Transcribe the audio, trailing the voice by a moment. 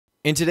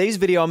In today's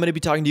video, I'm going to be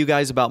talking to you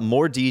guys about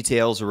more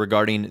details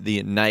regarding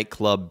the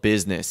nightclub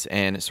business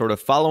and sort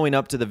of following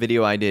up to the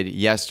video I did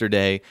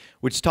yesterday,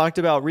 which talked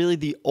about really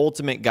the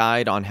ultimate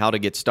guide on how to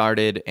get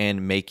started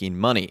and making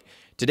money.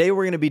 Today,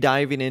 we're going to be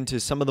diving into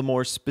some of the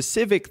more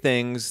specific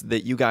things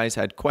that you guys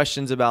had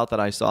questions about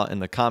that I saw in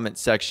the comment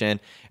section,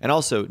 and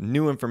also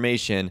new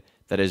information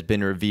that has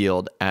been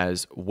revealed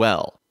as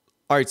well.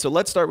 All right, so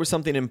let's start with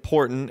something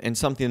important and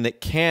something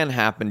that can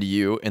happen to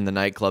you in the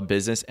nightclub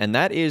business, and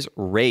that is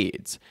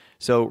raids.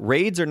 So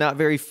raids are not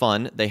very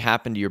fun. They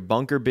happen to your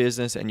bunker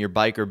business and your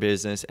biker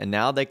business, and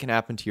now they can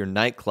happen to your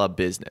nightclub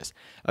business.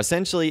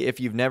 Essentially,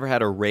 if you've never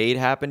had a raid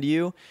happen to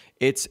you,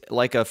 it's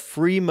like a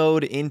free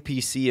mode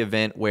NPC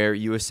event where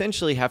you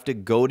essentially have to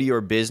go to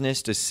your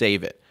business to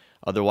save it.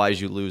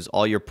 Otherwise, you lose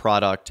all your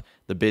product,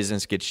 the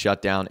business gets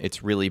shut down,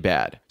 it's really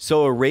bad.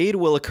 So a raid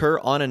will occur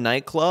on a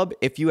nightclub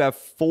if you have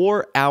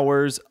 4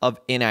 hours of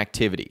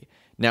inactivity.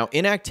 Now,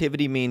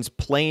 inactivity means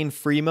playing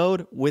free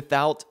mode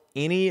without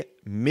any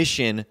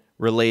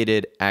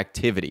mission-related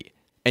activity.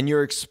 And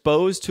you're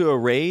exposed to a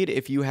raid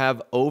if you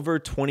have over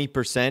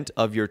 20%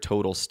 of your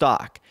total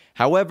stock.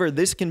 However,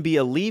 this can be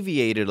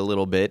alleviated a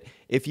little bit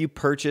if you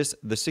purchase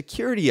the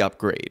security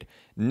upgrade.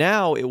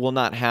 Now it will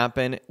not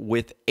happen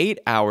with 8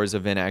 hours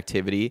of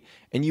inactivity,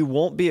 and you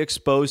won't be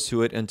exposed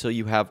to it until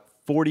you have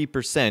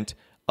 40%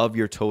 of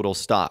your total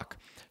stock.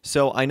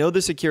 So I know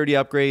the security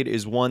upgrade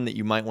is one that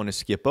you might want to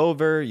skip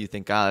over. You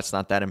think, that's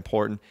not that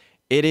important.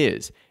 It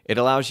is. It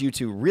allows you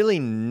to really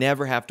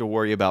never have to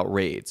worry about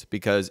raids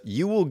because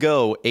you will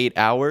go 8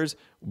 hours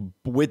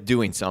with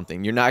doing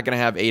something. You're not going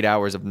to have 8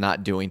 hours of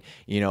not doing,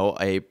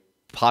 a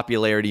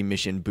popularity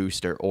mission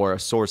booster or a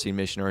sourcing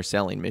mission or a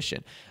selling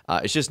mission.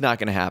 It's just not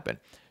going to happen.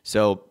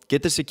 So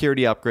get the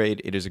security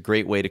upgrade. It is a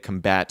great way to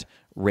combat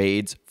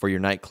raids for your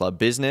nightclub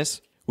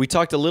business. We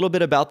talked a little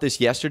bit about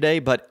this yesterday,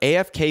 but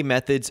AFK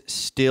methods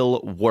still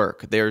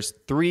work. There's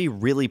 3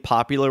 really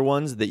popular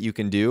ones that you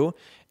can do,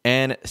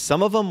 and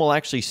some of them will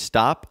actually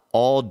stop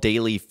all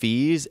daily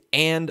fees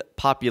and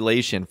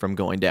population from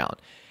going down.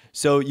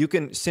 So you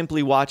can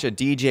simply watch a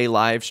DJ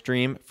live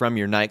stream from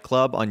your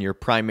nightclub on your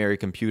primary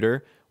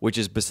computer, which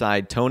is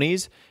beside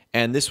Tony's,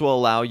 and this will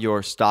allow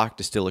your stock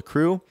to still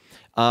accrue.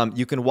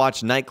 You can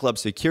watch nightclub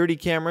security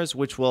cameras,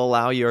 which will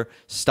allow your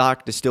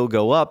stock to still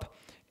go up.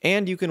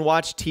 And you can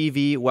watch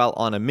TV while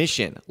on a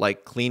mission,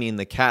 like cleaning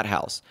the cat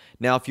house.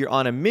 Now, if you're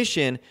on a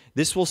mission,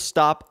 this will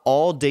stop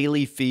all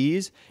daily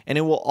fees, and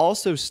it will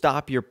also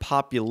stop your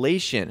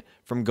population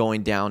from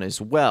going down as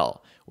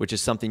well, which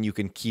is something you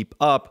can keep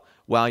up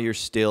while you're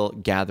still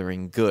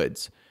gathering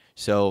goods.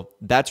 So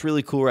that's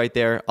really cool right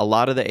there. A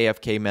lot of the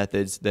AFK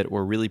methods that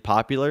were really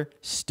popular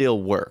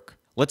still work.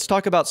 Let's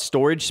talk about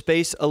storage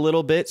space a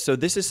little bit. So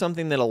this is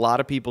something that a lot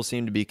of people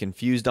seem to be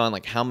confused on,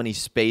 like how many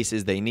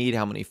spaces they need,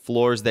 how many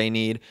floors they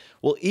need.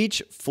 Well,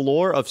 each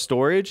floor of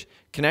storage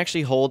can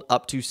actually hold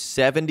up to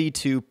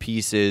 72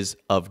 pieces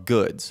of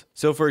goods.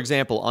 So for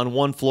example, on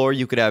one floor,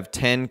 you could have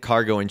 10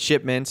 cargo and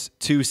shipments,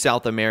 2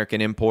 South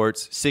American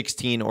imports,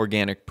 16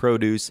 organic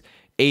produce,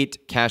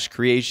 8 cash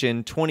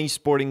creation, 20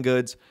 sporting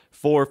goods,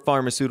 4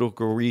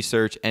 pharmaceutical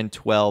research, and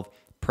 12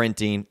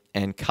 printing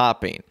and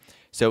copying.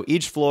 So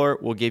each floor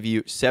will give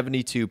you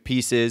 72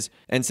 pieces.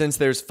 And since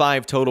there's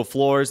 5 total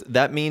floors,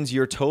 that means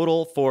your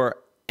total for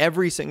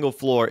every single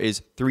floor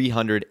is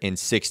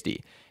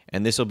 360.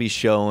 And this will be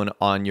shown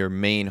on your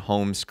main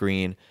home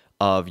screen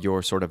of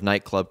your sort of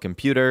nightclub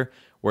computer,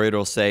 where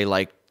it'll say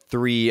like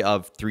 3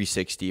 of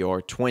 360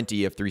 or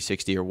 20 of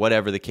 360 or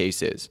whatever the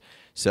case is.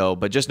 So,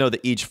 but just know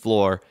that each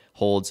floor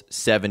holds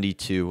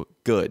 72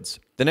 goods.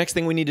 The next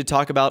thing we need to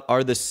talk about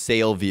are the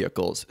sale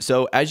vehicles.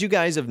 So as you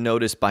guys have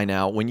noticed by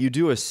now, when you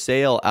do a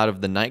sale out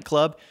of the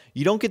nightclub,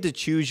 you don't get to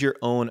choose your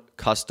own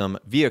custom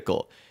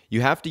vehicle.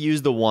 You have to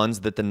use the ones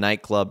that the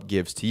nightclub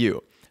gives to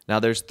you. Now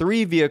there's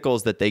 3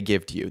 vehicles that they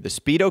give to you. The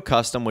Speedo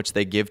Custom, which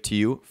they give to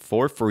you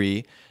for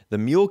free, the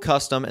Mule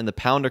Custom, and the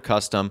Pounder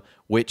Custom,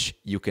 which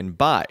you can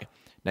buy.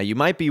 Now you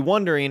might be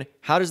wondering,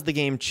 how does the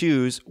game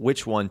choose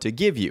which one to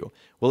give you?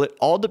 Well, it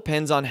all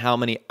depends on how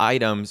many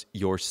items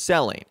you're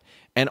selling.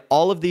 And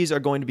all of these are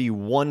going to be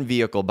one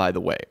vehicle, by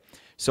the way.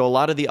 So a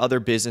lot of the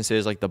other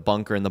businesses like the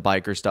bunker and the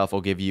biker stuff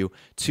will give you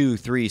 2,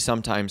 3,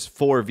 sometimes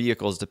 4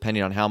 vehicles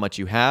depending on how much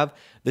you have.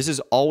 This is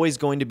always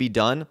going to be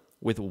done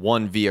with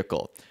one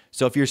vehicle.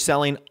 So if you're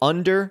selling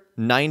under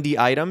 90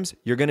 items,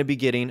 you're going to be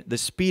getting the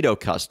Speedo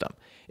Custom.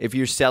 If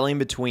you're selling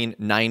between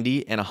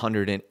 90 and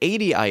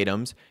 180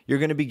 items, you're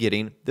going to be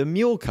getting the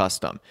Mule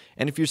Custom.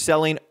 And if you're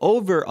selling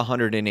over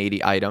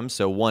 180 items,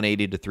 so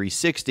 180 to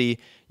 360,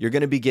 you're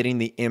going to be getting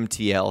the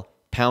MTL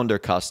Pounder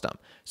Custom.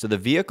 So the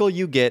vehicle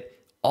you get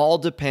all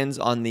depends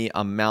on the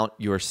amount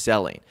you're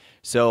selling.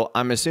 So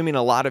I'm assuming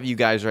a lot of you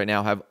guys right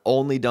now have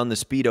only done the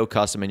Speedo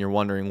Custom and you're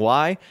wondering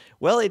why.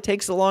 Well, it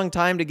takes a long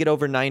time to get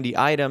over 90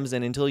 items,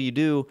 and until you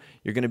do,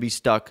 you're going to be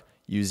stuck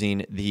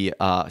using the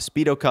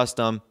Speedo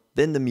Custom,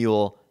 then the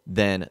Mule,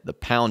 then the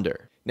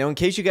Pounder. Now, in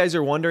case you guys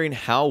are wondering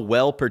how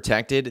well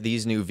protected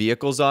these new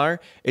vehicles are,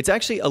 it's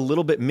actually a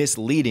little bit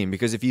misleading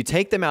because if you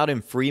take them out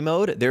in free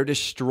mode, they're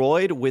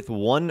destroyed with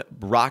one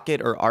rocket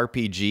or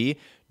RPG,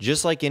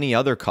 just like any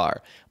other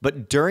car.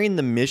 But during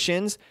the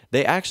missions,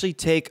 they actually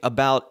take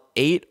about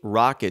 8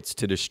 rockets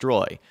to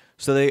destroy.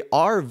 So they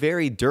are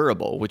very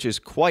durable, which is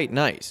quite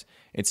nice.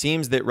 It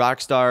seems that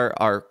Rockstar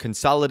are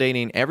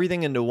consolidating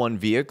everything into one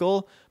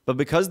vehicle, but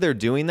because they're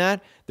doing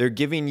that, they're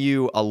giving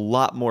you a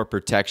lot more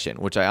protection,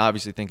 which I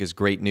obviously think is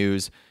great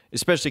news,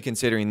 especially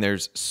considering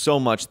there's so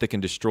much that can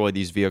destroy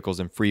these vehicles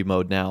in free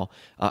mode now.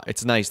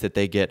 It's nice that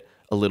they get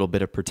a little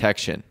bit of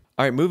protection.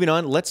 All right, moving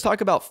on, let's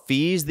talk about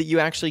fees that you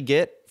actually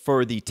get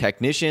for the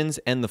technicians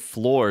and the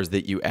floors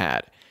that you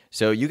add.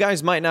 So you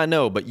guys might not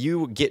know, but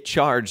you get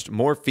charged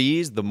more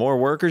fees the more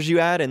workers you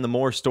add and the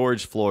more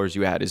storage floors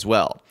you add as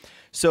well.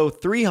 So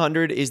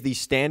 $300 is the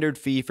standard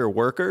fee for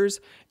workers,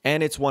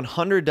 and it's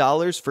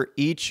 $100 for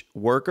each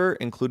worker,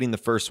 including the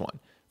first one,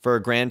 for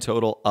a grand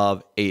total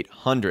of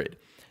 $800.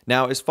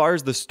 Now, as far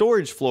as the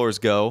storage floors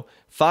go,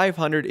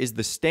 $500 is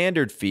the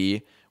standard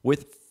fee,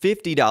 with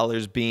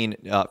 $50 being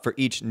for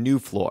each new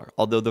floor,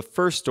 although the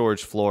first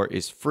storage floor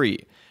is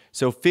free.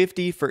 So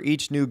 $50 for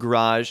each new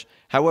garage.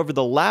 However,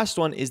 the last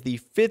one is the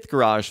 5th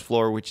garage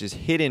floor, which is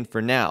hidden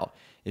for now.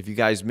 If you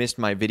guys missed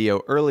my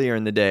video earlier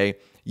in the day,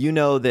 you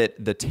know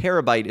that the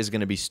terabyte is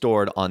going to be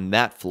stored on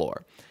that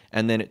floor.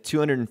 And then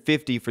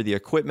 $250 for the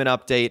equipment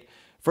update,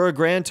 for a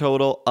grand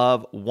total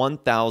of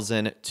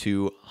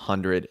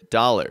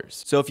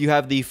 $1,200. So if you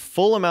have the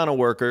full amount of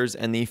workers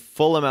and the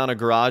full amount of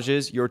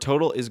garages, your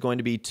total is going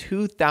to be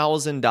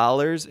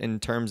 $2,000 in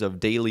terms of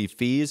daily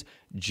fees,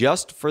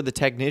 just for the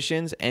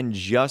technicians and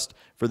just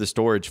for the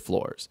storage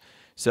floors.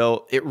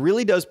 So it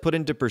really does put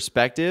into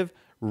perspective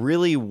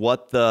really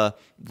what the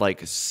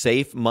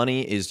safe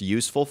money is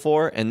useful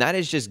for, and that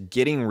is just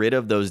getting rid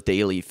of those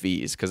daily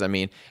fees. Because I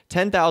mean,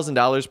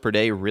 $10,000 per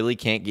day really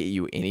can't get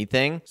you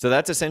anything. So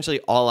that's essentially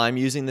all I'm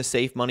using the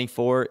safe money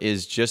for,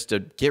 is just to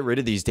get rid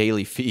of these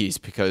daily fees,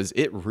 because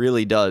it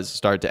really does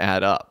start to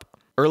add up.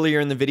 Earlier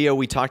in the video,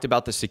 we talked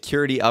about the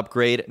security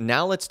upgrade.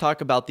 Now let's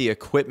talk about the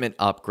equipment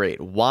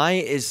upgrade. Why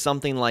is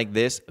something like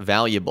this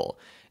valuable?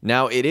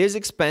 Now, it is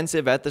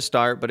expensive at the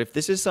start, but if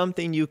this is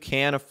something you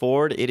can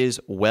afford, it is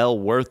well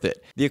worth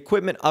it. The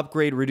equipment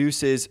upgrade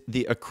reduces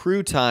the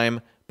accrue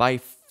time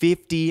by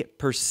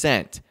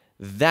 50%.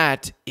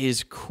 That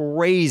is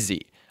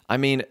crazy. I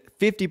mean,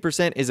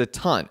 50% is a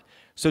ton.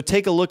 So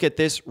take a look at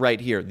this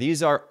right here.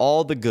 These are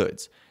all the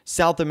goods: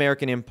 South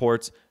American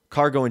imports,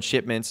 cargo and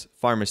shipments,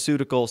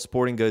 pharmaceutical,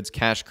 sporting goods,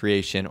 cash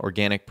creation,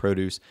 organic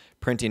produce,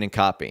 printing and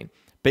copying.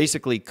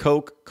 Basically,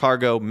 coke,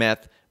 cargo,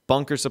 meth,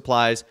 bunker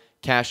supplies,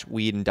 cash,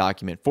 weed, and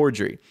document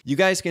forgery. You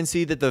guys can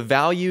see that the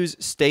values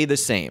stay the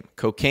same.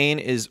 Cocaine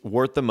is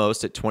worth the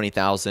most at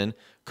 $20,000.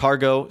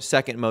 Cargo,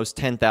 second most,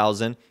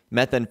 $10,000.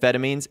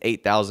 Methamphetamines,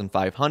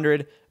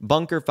 $8,500.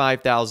 Bunker,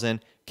 $5,000.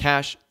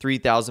 Cash,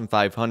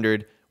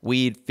 $3,500.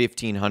 Weed,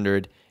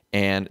 $1,500.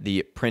 And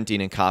the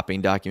printing and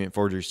copying document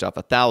forgery stuff,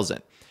 $1,000.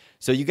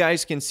 So you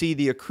guys can see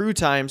the accrue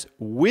times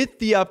with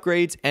the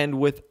upgrades and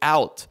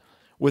without.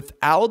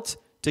 Without,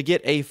 to get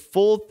a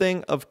full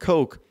thing of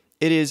coke,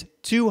 it is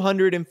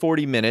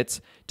 240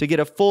 minutes. To get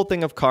a full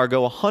thing of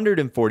cargo,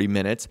 140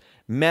 minutes.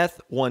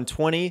 Meth,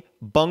 120.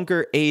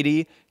 Bunker,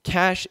 80.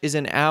 Cash is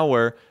an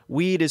hour.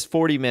 Weed is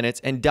 40 minutes.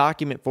 And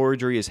document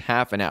forgery is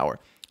half an hour.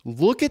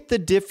 Look at the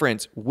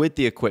difference with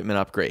the equipment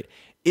upgrade.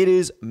 It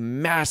is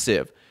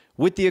massive.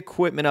 With the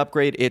equipment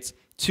upgrade, it's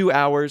 2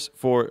 hours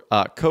for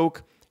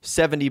coke,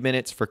 70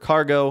 minutes for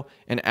cargo,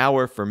 an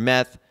hour for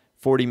meth,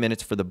 40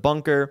 minutes for the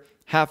bunker,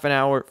 half an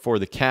hour for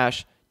the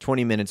cash,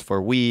 20 minutes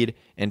for weed,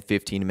 and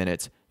 15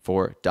 minutes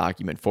for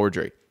document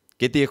forgery.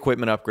 Get the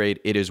equipment upgrade.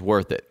 It is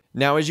worth it.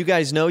 Now, as you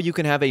guys know, you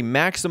can have a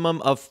maximum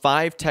of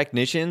 5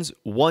 technicians,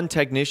 1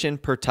 technician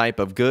per type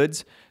of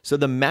goods. So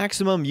the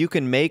maximum you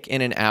can make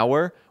in an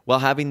hour while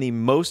having the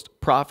most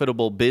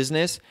profitable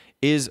business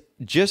is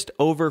just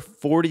over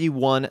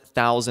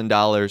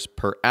 $41,000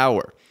 per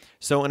hour.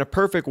 So in a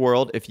perfect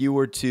world, if you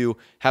were to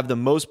have the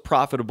most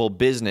profitable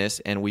business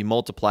and we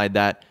multiplied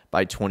that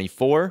by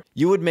 24,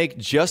 you would make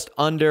just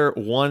under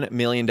 $1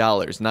 million,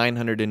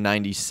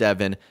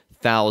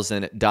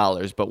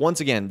 $997,000. But once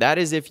again, that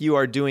is if you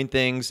are doing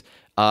things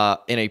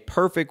in a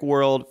perfect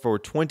world for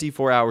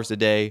 24 hours a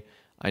day.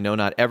 I know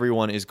not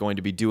everyone is going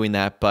to be doing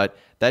that, but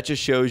that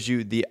just shows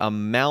you the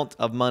amount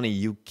of money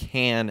you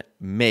can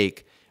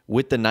make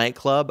with the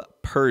nightclub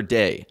per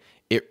day.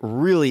 It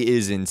really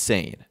is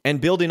insane.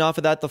 And building off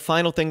of that, the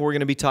final thing we're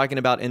going to be talking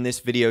about in this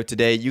video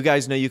today, you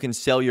guys know you can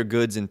sell your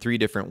goods in 3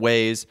 different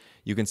ways.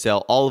 You can sell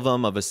all of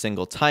them of a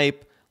single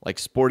type, like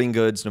sporting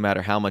goods, no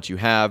matter how much you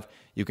have.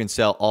 You can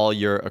sell all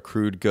your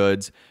accrued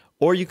goods,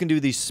 or you can do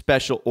these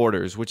special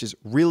orders, which is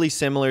really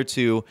similar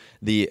to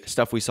the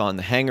stuff we saw in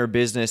the hangar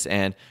business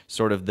and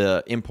sort of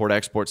the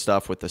import-export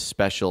stuff with the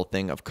special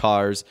thing of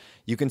cars.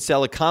 You can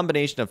sell a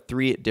combination of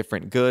 3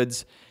 different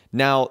goods.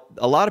 Now,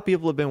 a lot of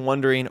people have been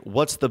wondering,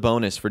 what's the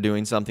bonus for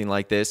doing something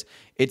like this?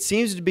 It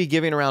seems to be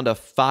giving around a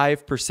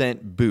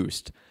 5%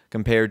 boost.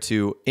 compared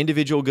to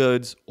individual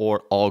goods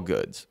or all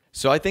goods.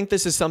 So I think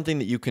this is something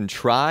that you can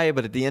try,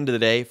 but at the end of the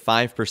day,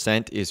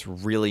 5% is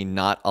really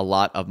not a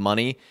lot of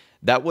money.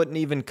 That wouldn't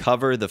even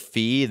cover the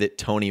fee that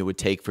Tony would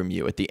take from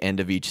you at the end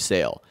of each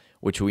sale,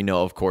 which we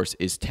know, of course,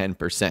 is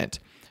 10%.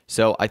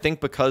 So I think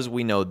because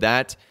we know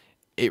that,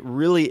 it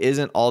really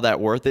isn't all that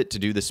worth it to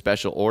do the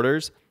special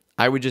orders.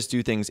 I would just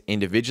do things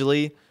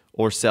individually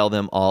or sell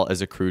them all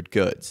as accrued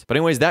goods. But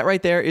anyways, that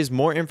right there is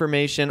more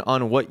information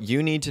on what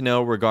you need to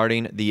know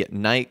regarding the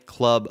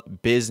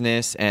nightclub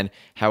business and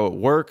how it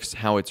works,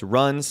 how it's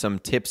run, some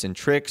tips and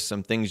tricks,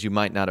 some things you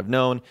might not have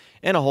known,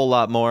 and a whole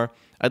lot more.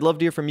 I'd love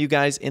to hear from you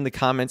guys in the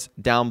comments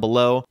down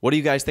below. What do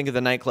you guys think of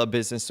the nightclub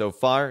business so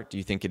far? Do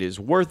you think it is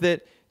worth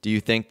it? Do you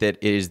think that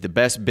it is the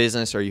best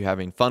business? Are you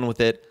having fun with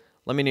it?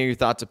 Let me know your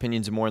thoughts,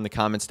 opinions, and more in the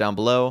comments down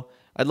below.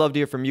 I'd love to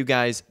hear from you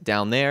guys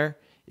down there.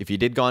 If you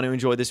did go on to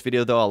enjoy this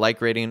video, though, a like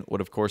rating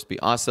would, of course, be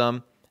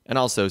awesome. And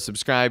also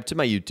subscribe to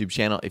my YouTube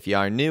channel if you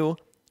are new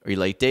or you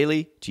like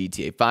daily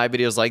GTA 5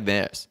 videos like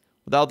this.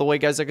 With all the way,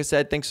 guys, like I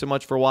said, thanks so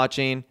much for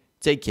watching.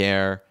 Take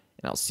care,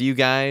 and I'll see you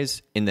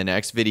guys in the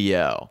next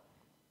video.